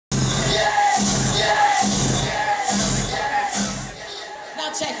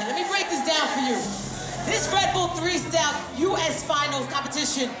for you. This Red Bull Threestyle US Finals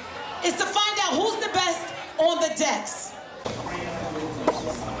competition is to find out who's the best on the decks.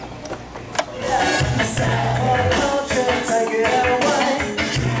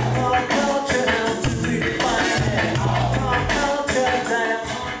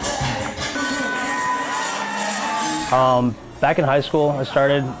 Back in high school, I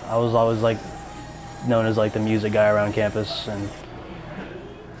was always like known as like the music guy around campus, and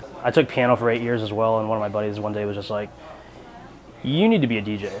I took piano for 8 years as well, and one of my buddies one day was just like, you need to be a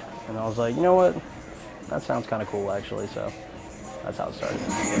DJ. And I was like, you know what, that sounds kind of cool actually, so that's how it started.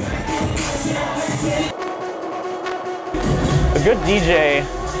 A good DJ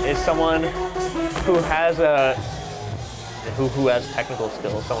is someone who has who has technical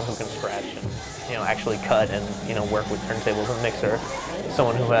skills, someone who can scratch and actually cut and work with turntables and mixer,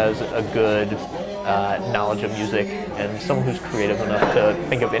 someone who has a good knowledge of music, and someone who's creative enough to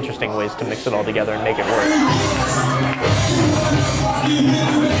think of interesting ways to mix it all together and make it work.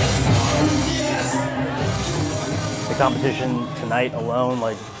 The competition tonight alone,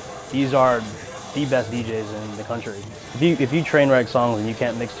 like, these are the best DJs in the country. If you train wreck songs and you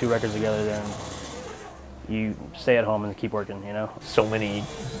can't mix 2 records together, then you stay at home and keep working, So many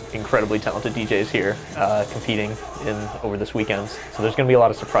incredibly talented DJs here competing over this weekend. So there's going to be a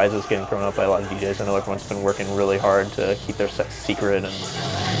lot of surprises getting thrown out by a lot of DJs. I know everyone's been working really hard to keep their sets secret. And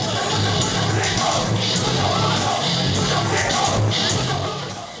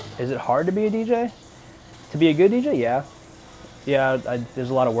is it hard to be a DJ? To be a good DJ? Yeah. Yeah, there's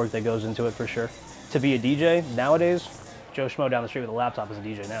a lot of work that goes into it for sure. To be a DJ nowadays, Joe Schmo down the street with a laptop is a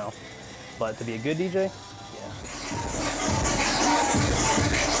DJ now. But to be a good DJ,